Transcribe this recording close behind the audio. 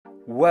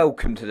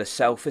Welcome to the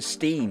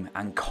Self-Esteem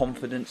and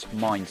Confidence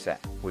Mindset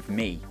with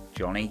me,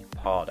 Johnny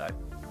Pardo.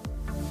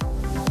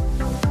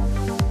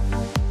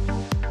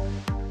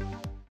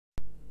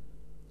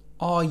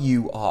 Are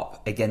you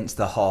up against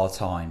the hard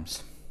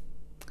times?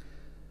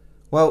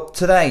 Well,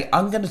 today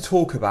I'm going to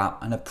talk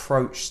about an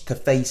approach to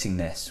facing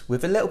this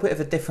with a little bit of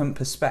a different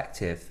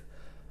perspective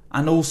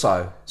and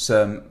also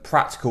some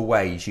practical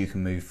ways you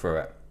can move through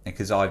it,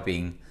 because I've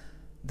been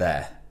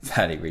there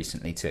fairly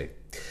recently too.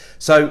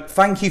 So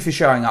thank you for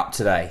showing up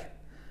today,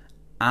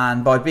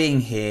 and by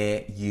being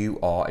here you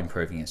are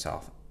improving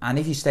yourself. And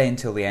if you stay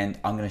until the end,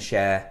 I'm going to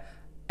share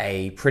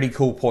a pretty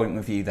cool point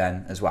with you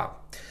then as well.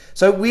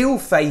 So we all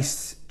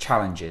face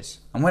challenges,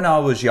 and when I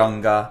was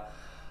younger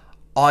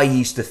I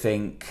used to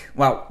think,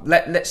 well,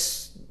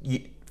 let's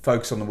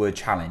focus on the word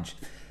challenge.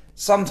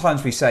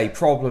 Sometimes we say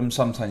problem,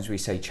 sometimes we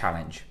say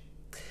challenge.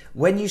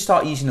 When you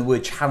start using the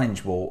word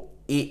challenge more,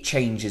 it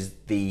changes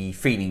the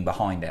feeling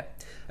behind it.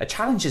 A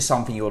challenge is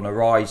something you want to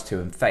rise to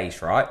and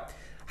face, right?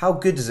 How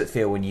good does it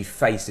feel when you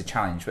face a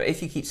challenge? But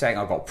if you keep saying,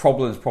 I've got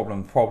problems,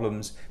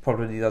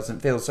 probably doesn't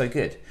feel so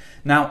good.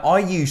 Now, I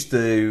used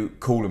to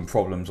call them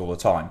problems all the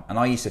time. And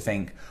I used to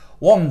think,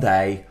 one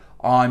day,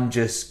 I'm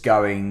just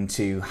going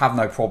to have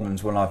no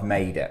problems when I've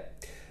made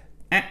it.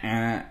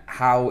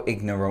 How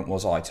ignorant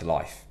was I to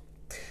life?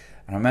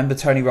 And I remember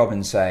Tony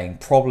Robbins saying,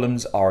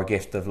 problems are a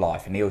gift of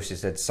life. And he also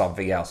said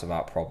something else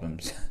about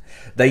problems.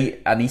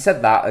 And he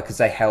said that because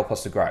they help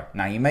us to grow.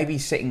 Now, you may be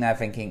sitting there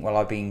thinking, well,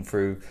 I've been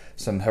through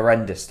some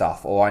horrendous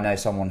stuff, or I know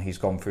someone who's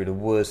gone through the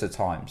worst of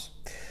times.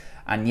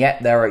 And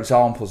yet there are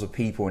examples of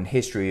people in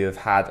history who have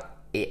had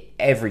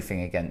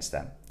everything against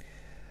them.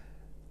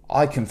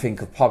 I can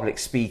think of public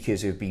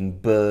speakers who've been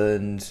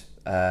burned,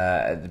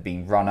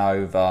 been run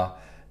over,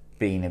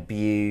 been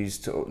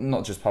abused,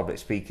 not just public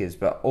speakers,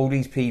 but all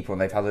these people,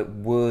 and they've had the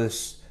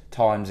worst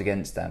times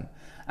against them,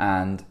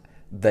 and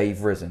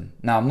they've risen.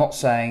 Now, I'm not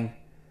saying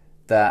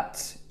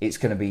that it's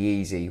going to be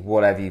easy,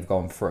 whatever you've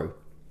gone through,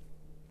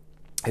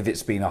 if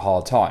it's been a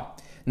hard time.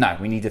 No,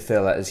 we need to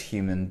feel that as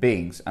human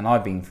beings, and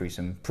I've been through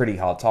some pretty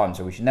hard times,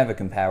 so we should never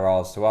compare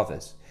ours to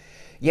others.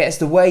 Yet it's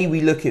the way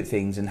we look at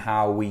things and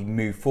how we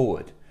move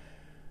forward.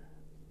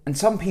 And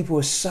some people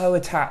are so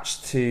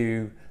attached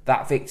to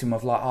that victim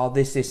of like, oh,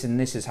 this and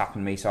this has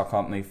happened to me, so I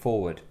can't move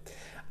forward.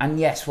 And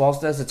yes,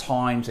 whilst there's a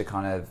time to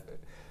kind of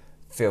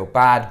feel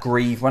bad,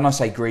 grieve. When I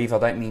say grieve, I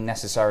don't mean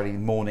necessarily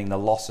mourning the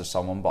loss of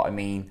someone, but I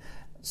mean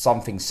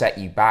something set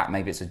you back.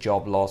 Maybe it's a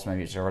job loss,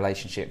 maybe it's a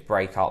relationship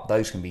breakup.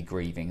 Those can be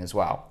grieving as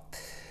well.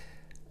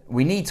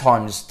 We need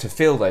times to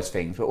feel those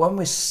things, but when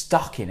we're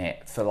stuck in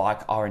it for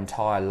like our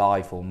entire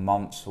life or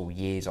months or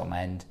years on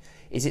end,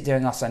 is it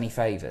doing us any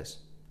favours?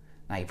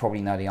 Now, you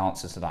probably know the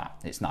answer to that.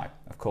 It's no,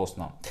 of course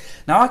not.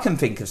 Now, I can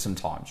think of some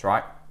times,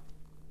 right?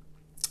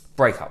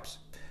 Breakups,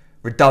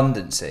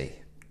 redundancy,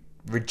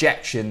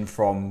 rejection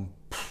from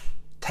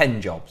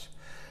 10 jobs,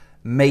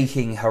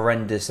 making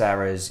horrendous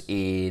errors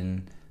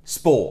in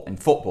sport, in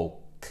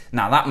football.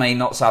 Now, that may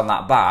not sound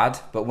that bad,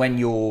 but when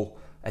you're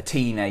a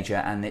teenager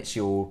and it's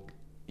you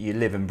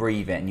live and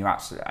breathe it, and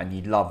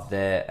you love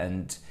it,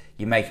 and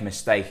you make a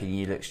mistake and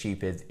you look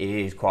stupid, it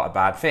is quite a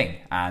bad thing.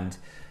 And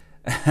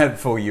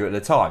for you at the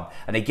time.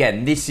 And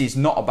again, this is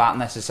not about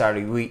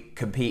necessarily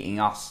competing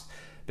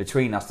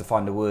between us to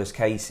find the worst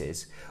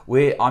cases.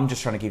 I'm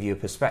just trying to give you a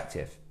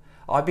perspective.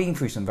 I've been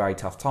through some very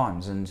tough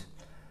times, and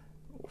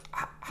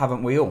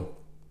haven't we all?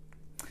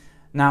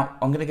 Now,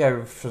 I'm going to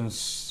go through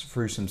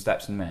some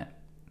steps in a minute.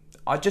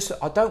 I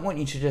don't want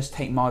you to just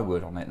take my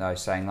word on it though,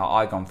 saying that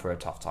I've gone through a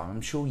tough time.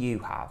 I'm sure you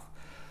have.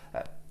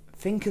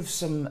 Think of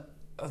some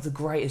of the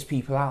greatest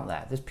people out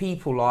there. There's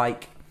people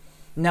like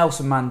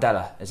Nelson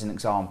Mandela, as an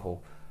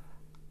example,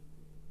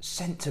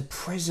 sent to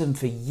prison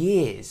for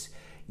years,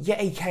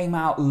 yet he came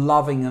out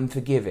loving and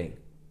forgiving.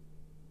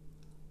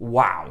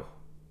 Wow.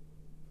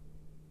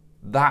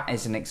 That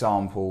is an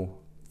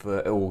example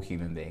for all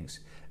human beings.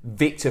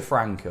 Viktor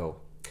Frankl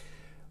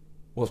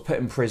was put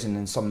in prison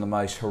in some of the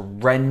most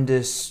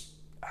horrendous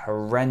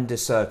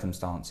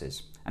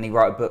circumstances. And he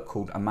wrote a book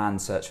called A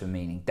Man's Search for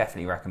Meaning.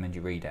 Definitely recommend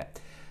you read it.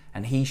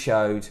 And he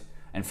showed,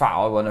 in fact,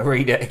 I want to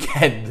read it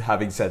again,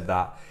 having said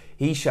that.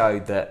 He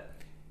showed that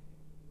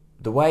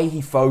the way he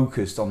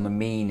focused on the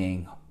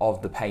meaning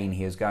of the pain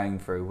he was going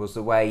through was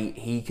the way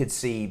he could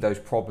see those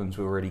problems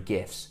were really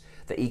gifts,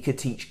 that he could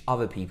teach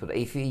other people, that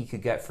if he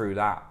could get through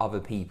that, other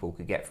people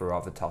could get through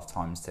other tough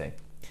times too.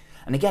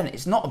 And again,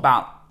 it's not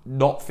about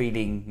not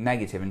feeling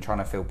negative and trying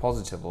to feel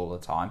positive all the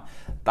time.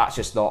 That's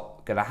just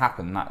not going to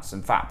happen. That's,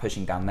 in fact,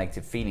 pushing down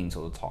negative feelings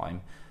all the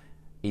time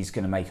is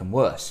going to make them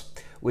worse.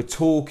 We're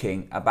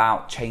talking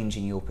about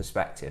changing your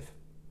perspective.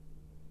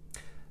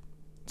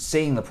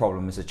 Seeing the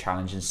problem as a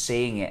challenge and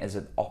seeing it as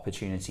an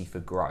opportunity for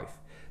growth.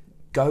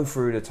 Go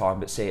through the time,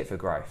 but see it for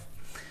growth.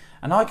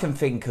 And I can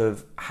think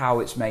of how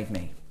it's made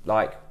me.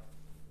 Like,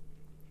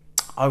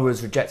 I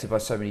was rejected by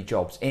so many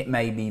jobs. It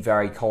made me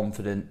very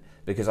confident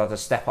because I had to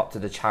step up to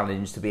the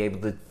challenge to be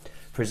able to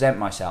present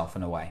myself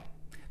in a way,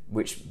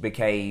 which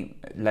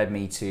led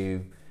me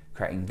to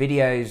creating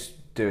videos,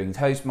 doing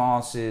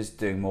Toastmasters,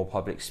 doing more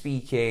public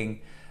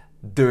speaking,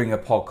 doing a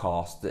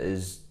podcast that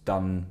has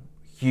done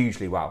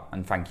hugely well.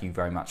 And thank you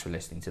very much for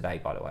listening today,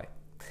 by the way,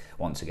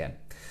 once again.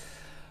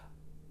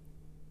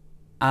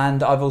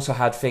 And I've also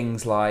had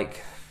things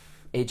like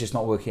it just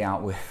not working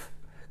out with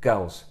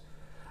girls.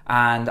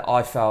 And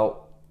I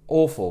felt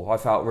awful. I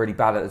felt really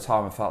bad at the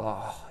time. I felt like,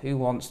 oh, who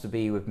wants to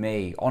be with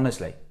me?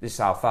 Honestly, this is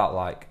how I felt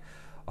like,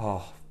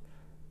 oh,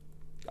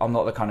 I'm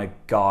not the kind of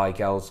guy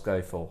girls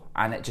go for.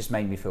 And it just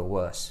made me feel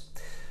worse.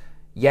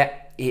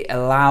 Yet it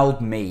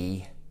allowed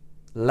me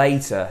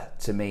later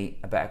to meet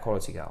a better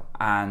quality girl.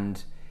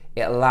 And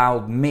it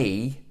allowed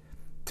me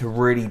to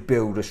really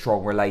build a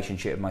strong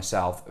relationship with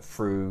myself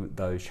through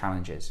those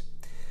challenges.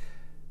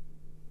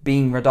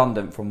 Being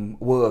redundant from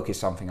work is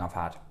something I've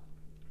had.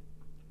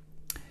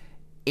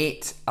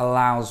 It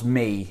allows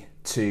me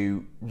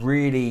to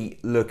really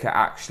look at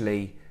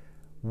actually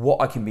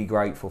what I can be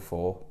grateful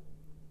for,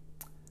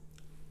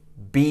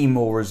 be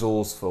more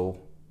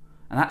resourceful,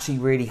 and actually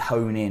really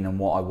hone in on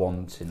what I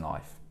want in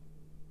life.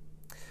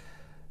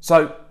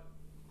 So,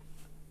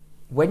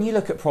 when you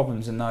look at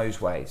problems in those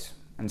ways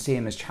and see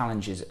them as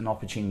challenges and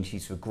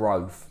opportunities for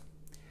growth,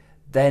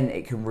 then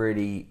it can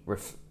really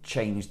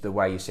change the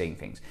way you're seeing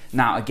things.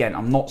 Now, again,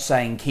 I'm not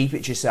saying keep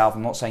it to yourself.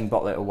 I'm not saying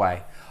bottle it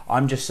away.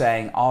 I'm just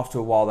saying after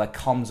a while, there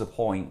comes a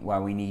point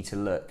where we need to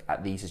look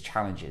at these as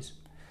challenges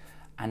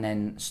and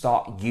then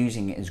start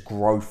using it as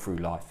growth through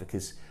life,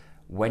 because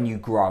when you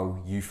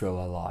grow, you feel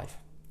alive.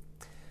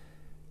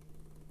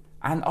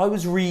 And I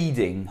was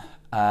rereading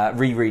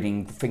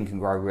Think and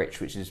Grow Rich,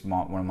 which is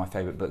one of my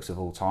favourite books of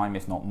all time,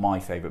 if not my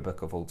favourite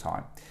book of all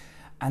time.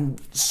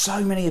 And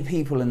so many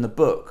people in the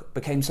book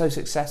became so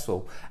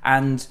successful.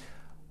 And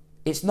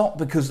it's not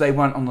because they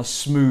went on a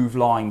smooth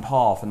line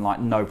path and like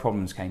no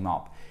problems came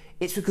up.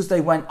 It's because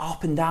they went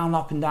up and down,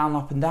 up and down,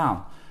 up and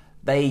down.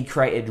 They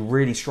created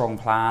really strong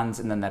plans,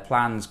 and then their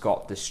plans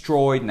got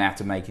destroyed and they had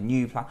to make a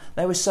new plan.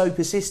 They were so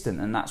persistent,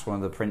 and that's one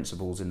of the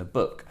principles in the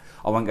book.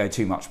 I won't go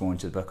too much more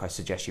into the book. I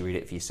suggest you read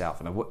it for yourself,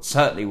 and I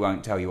certainly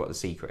won't tell you what the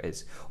secret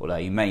is, although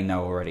you may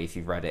know already if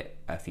you've read it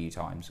a few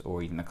times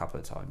or even a couple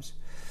of times.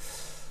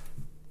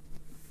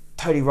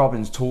 Tony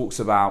Robbins talks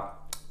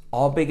about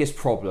our biggest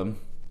problem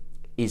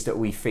is that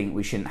we think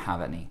we shouldn't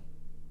have any.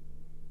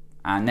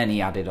 And then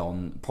he added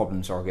on,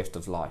 problems are a gift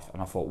of life.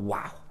 And I thought,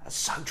 wow, that's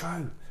so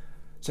true.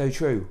 So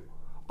true.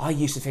 I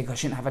used to think I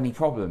shouldn't have any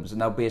problems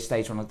and there'll be a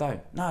stage when I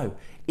don't. No,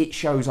 it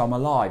shows I'm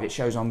alive. It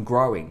shows I'm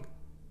growing.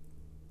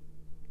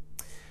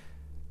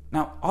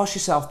 Now, ask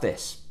yourself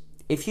this.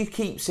 If you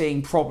keep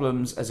seeing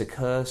problems as a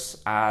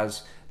curse,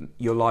 as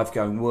your life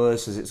going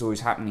worse, as it's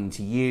always happening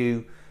to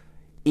you,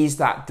 is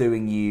that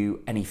doing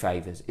you any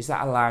favours? Is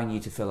that allowing you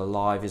to feel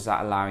alive? Is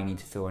that allowing you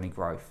to feel any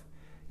growth?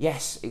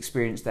 Yes,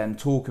 experience them,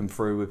 talk them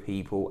through with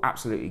people.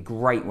 Absolutely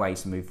great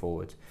ways to move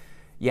forward.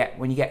 Yet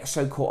when you get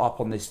so caught up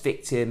on this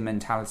victim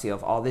mentality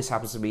of, oh, this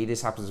happens to me,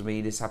 this happens to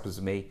me, this happens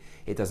to me,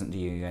 it doesn't do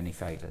you any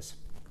favours.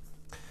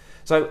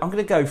 So I'm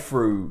going to go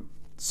through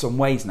some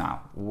ways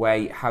now,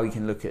 how you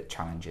can look at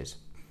challenges,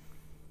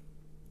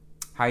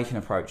 how you can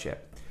approach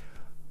it.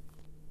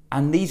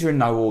 And these are in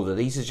no order.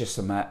 These are just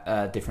some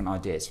different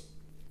ideas.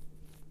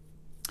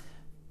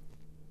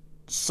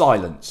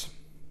 Silence.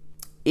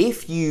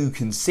 If you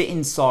can sit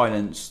in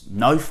silence,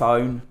 no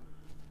phone,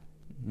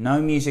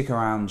 no music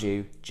around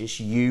you, just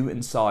you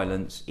and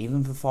silence,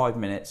 even for 5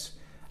 minutes,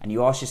 and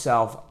you ask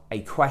yourself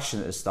a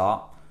question at the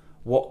start,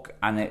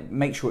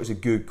 make sure it's a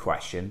good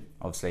question,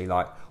 obviously,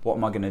 like, what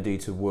am I going to do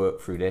to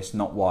work through this,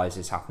 not why has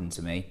this happened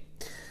to me?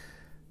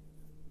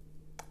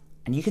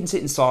 And you can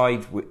sit in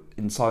silence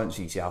with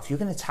yourself. You're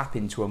going to tap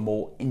into a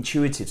more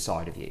intuitive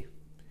side of you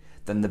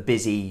than the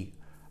busy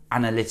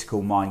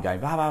analytical mind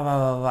going blah, blah, blah,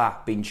 blah, blah,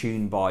 being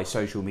tuned by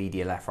social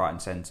media left, right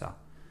and centre.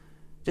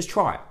 Just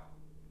try it.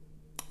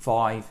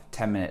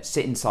 5-10 minutes,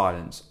 sit in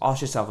silence,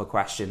 ask yourself a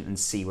question and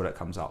see what it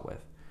comes up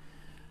with.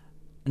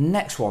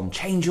 Next one,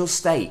 change your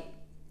state.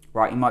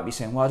 Right, you might be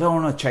saying, well, I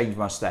don't want to change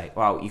my state.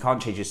 Well, you can't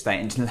change your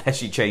state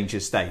unless you change your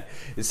state.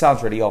 It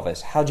sounds really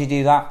obvious. How do you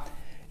do that?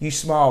 You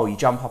smile, you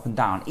jump up and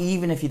down,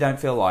 even if you don't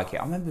feel like it.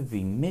 I remember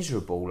being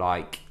miserable,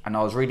 and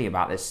I was reading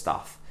about this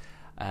stuff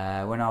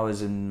when I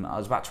was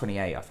about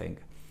 28, I think,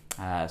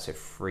 so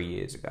 3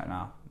 years ago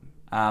now,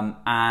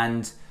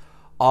 and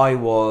I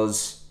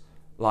was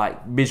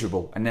like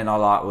miserable, and then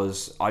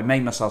I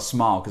made myself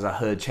smile because I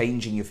heard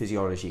changing your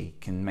physiology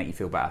can make you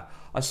feel better.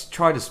 I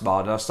tried to smile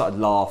and I started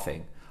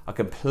laughing. I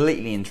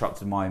completely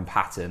interrupted my own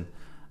pattern,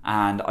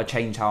 and I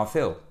changed how I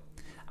feel,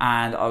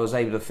 and I was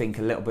able to think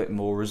a little bit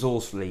more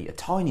resourcefully, a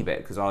tiny bit,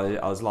 because I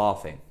was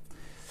laughing.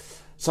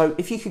 So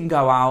if you can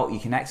go out, you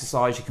can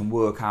exercise, you can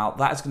work out,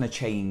 that's going to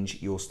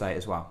change your state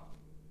as well.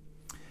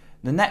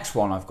 The next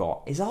one I've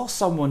got is ask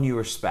someone you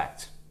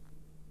respect.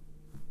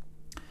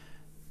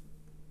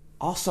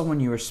 Ask someone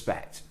you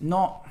respect,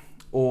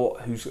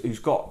 who's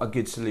got a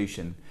good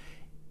solution.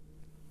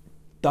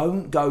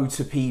 Don't go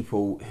to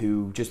people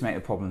who just make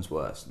the problems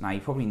worse. Now, you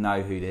probably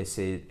know who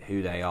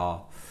they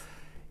are.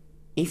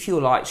 If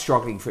you're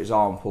struggling, for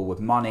example,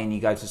 with money, and you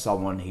go to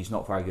someone who's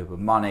not very good with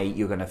money,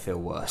 you're going to feel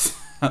worse.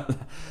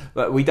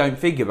 But we don't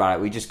think about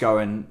it. We just go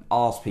and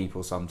ask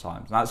people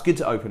sometimes. Now, it's good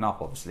to open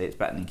up, obviously. It's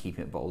better than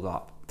keeping it bottled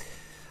up.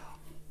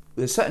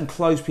 There's certain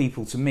close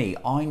people to me.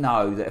 I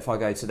know that if I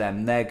go to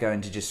them, they're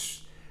going to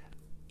just...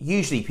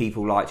 Usually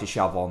people like to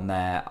shove on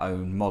their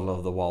own model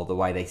of the world, the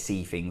way they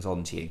see things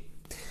onto you.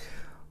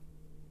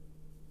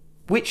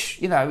 Which,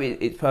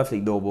 it's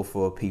perfectly normal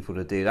for people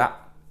to do that.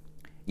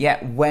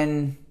 Yet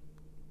when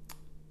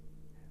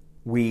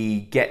we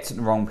get to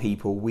the wrong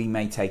people, we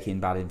may take in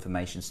bad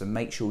information. So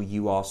make sure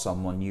you are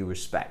someone you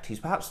respect,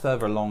 who's perhaps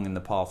further along in the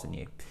path than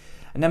you.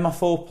 And then my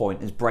fourth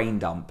point is brain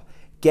dump.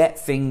 Get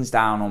things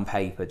down on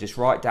paper. Just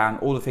write down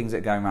all the things that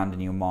are going around in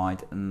your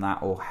mind, and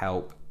that will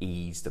help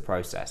ease the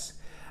process.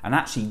 And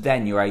actually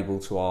then you're able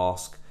to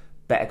ask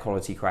better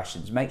quality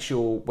questions. Make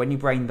sure when you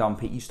brain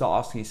dump it, you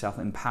start asking yourself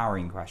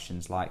empowering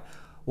questions like,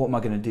 what am I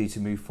going to do to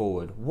move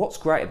forward? What's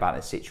great about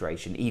this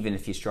situation, even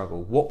if you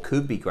struggle? What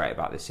could be great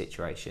about this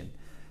situation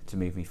to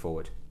move me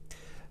forward?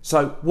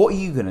 So what are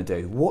you going to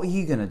do? What are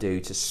you going to do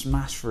to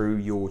smash through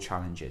your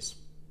challenges?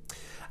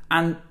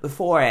 And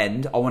before I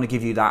end, I want to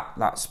give you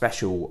that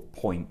special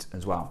point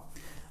as well.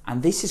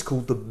 And this is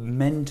called the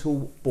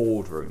mental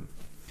boardroom.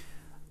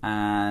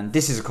 And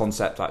this is a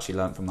concept I actually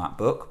learned from that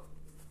book.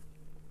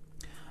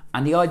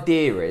 And the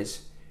idea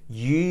is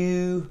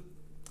you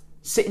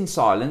sit in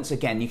silence.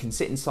 Again, you can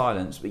sit in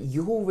silence, but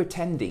you're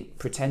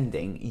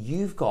pretending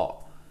you've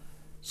got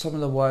some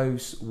of the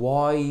most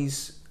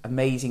wise,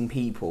 amazing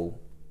people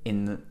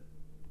in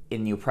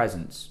your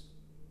presence,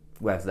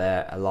 whether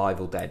they're alive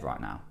or dead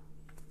right now.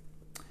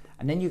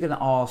 And then you're going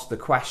to ask the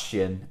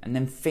question and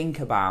then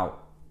think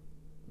about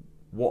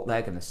what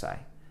they're going to say.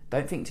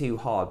 Don't think too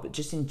hard, but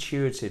just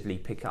intuitively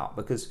pick up,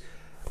 because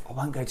I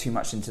won't go too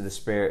much into the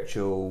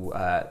spiritual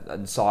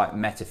and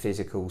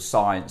metaphysical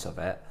science of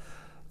it,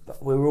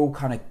 but we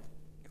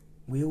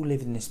all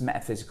live in this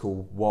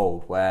metaphysical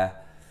world where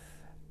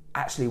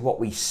actually what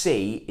we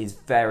see is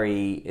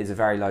a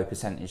very low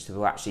percentage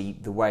to actually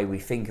the way we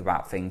think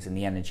about things and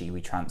the energy we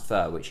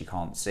transfer, which you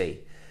can't see.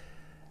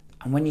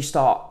 And when you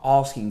start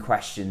asking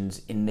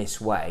questions in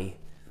this way,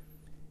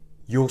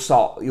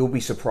 you'll be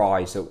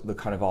surprised at the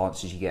kind of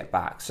answers you get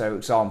back. So,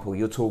 example,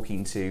 you're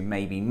talking to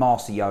maybe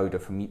Master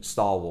Yoda from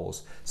Star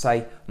Wars.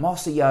 Say,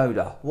 Master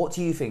Yoda, what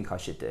do you think I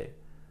should do?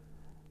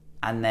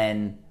 And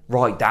then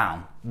write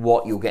down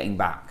what you're getting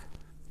back.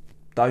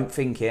 Don't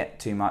think it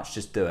too much,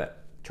 just do it.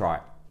 Try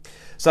it.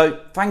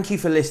 So, thank you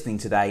for listening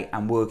today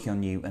and working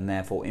on you and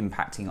therefore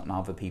impacting on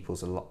other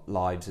people's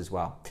lives as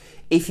well.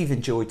 If you've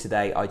enjoyed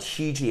today, I'd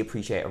hugely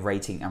appreciate a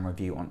rating and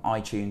review on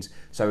iTunes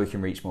so we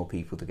can reach more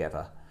people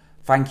together.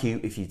 Thank you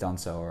if you've done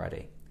so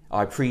already.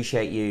 I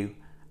appreciate you,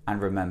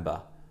 and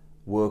remember,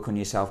 work on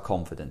your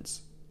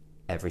self-confidence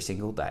every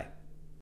single day.